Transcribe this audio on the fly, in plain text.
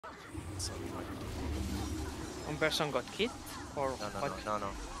cancel. One person got hit? Or No.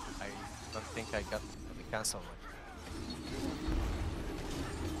 I don't think I got the cancel one.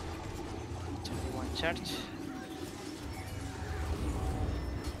 it's only one charge.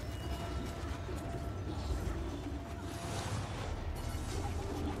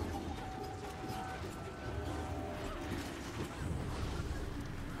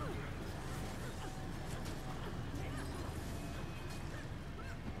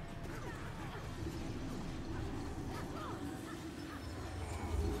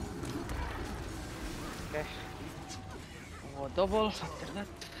 Okay. Or double after that.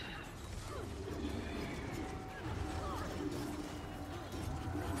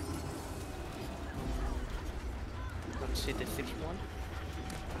 Don't see the fifth one.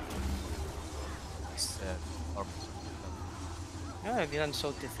 It's or No, I didn't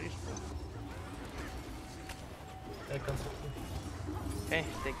show the fifth one. I cancel. Okay,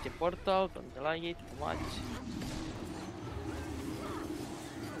 take the portal, don't delay it too much.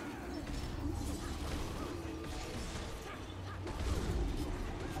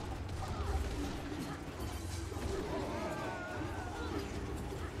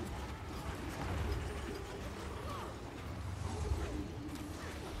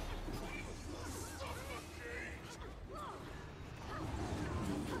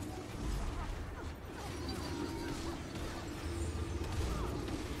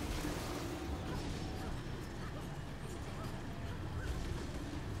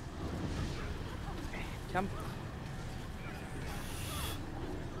 Jump.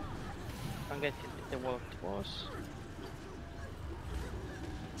 And get the wall of the boss.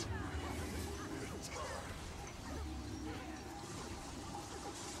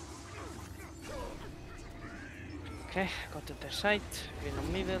 Okay, go to the side, green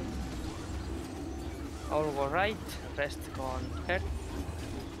on middle. All go right, rest go on head.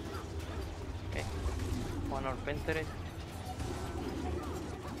 Okay, one orb enter it.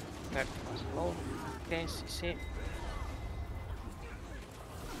 Head was low. Okay, CC.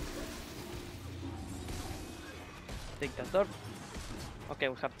 Take that door. Okay,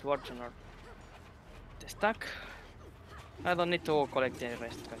 we have 2 orbs on our the stack. I don't need to collect the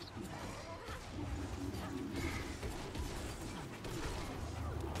rest, guys.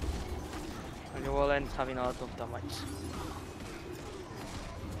 And you will end having a lot of damage.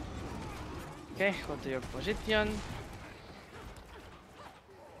 Okay, go to your position.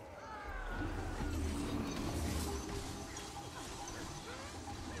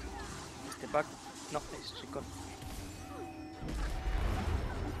 Step back. No, it's recon.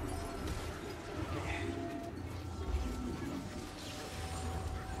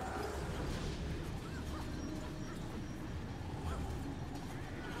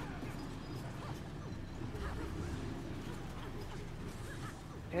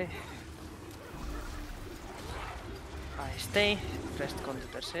 Okay. I stay, rest counter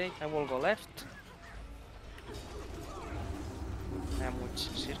per se. I will go left. I am with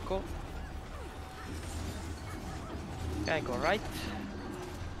circle. Okay, I go right.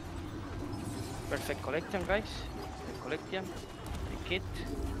 Perfect collection, guys. Perfect collection. Take it.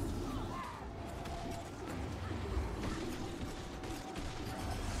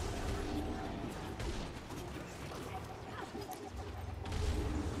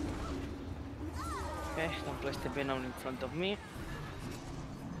 Okay, don't place the venom in front of me.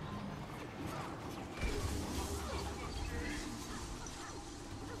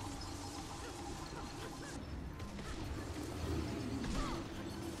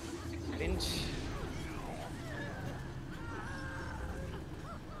 Cringe.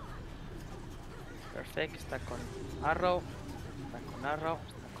 Perfect, stack on arrow. Stack on arrow.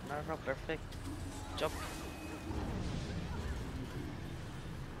 Stack on arrow. Perfect. Chop.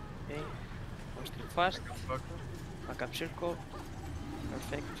 Okay. Go still fast. Back up circle.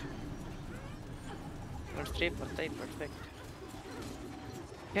 Perfect. First strip, rotate, perfect.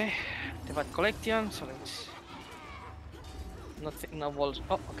 Okay, the bad collection, so let's nothing, no walls.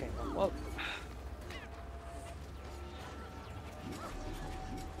 Oh, okay, no wall.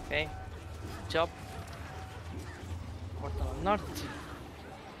 Okay, chop. Portal on north.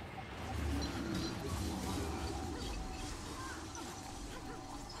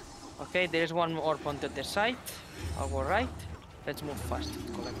 Okay, there is one more on the other side. I'll go right. Let's move fast to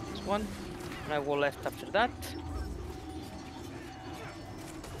collect this one. And I will left after that.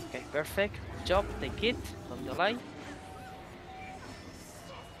 Okay, perfect. Good job. Take it. Don't delay.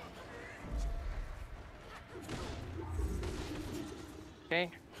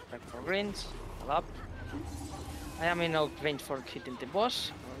 Okay, back for greens. Up. I am in out range for hitting the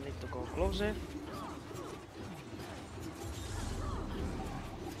boss. I need to go closer.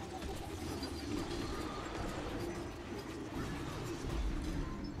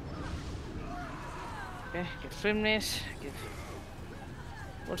 Okay, give firmness, give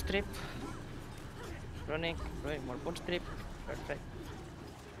bone strip. Running, more bone strip. Perfect.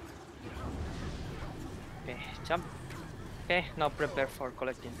 Okay, jump. Okay, now prepare for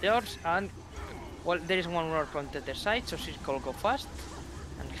collecting the orbs, and well, there is one more from the other side, so circle go fast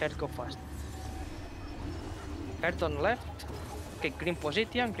and heart go fast. Heart on left. Okay, green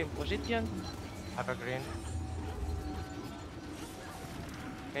position, green position. Have a green.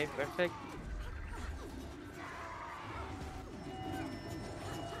 Okay, perfect.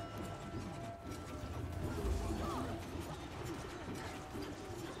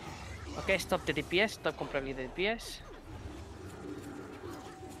 Okay, stop the DPS, stop completely the DPS.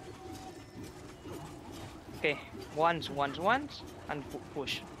 Okay, once, and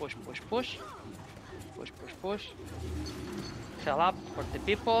push. Heal up for the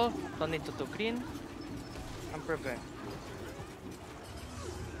people, don't need to do green, and prepare.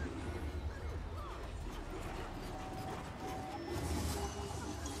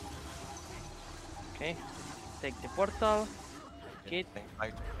 Okay, take the portal, kit.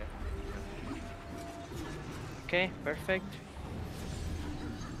 Fight. Okay, perfect.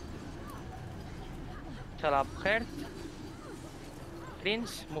 Heal up heart.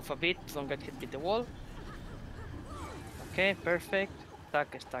 Greens, move a bit, don't get hit with the wall. Okay, perfect.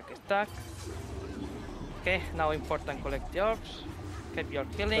 Stack. Okay, now important, collect the orbs. Keep your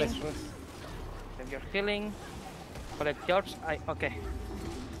healing. Keep your healing. Collect the orbs. Okay.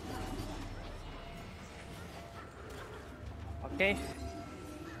 Okay.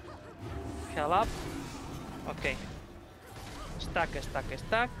 Heal up. Okay. Stack.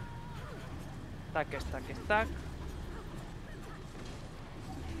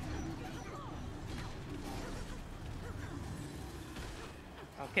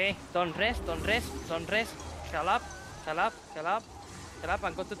 Okay, don't rest. Heal up,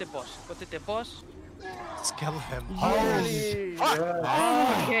 and go to the boss. Skill him. Holy!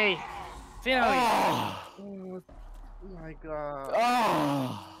 Okay, finally. Oh my god.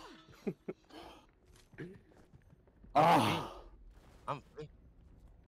 Oh. Oh.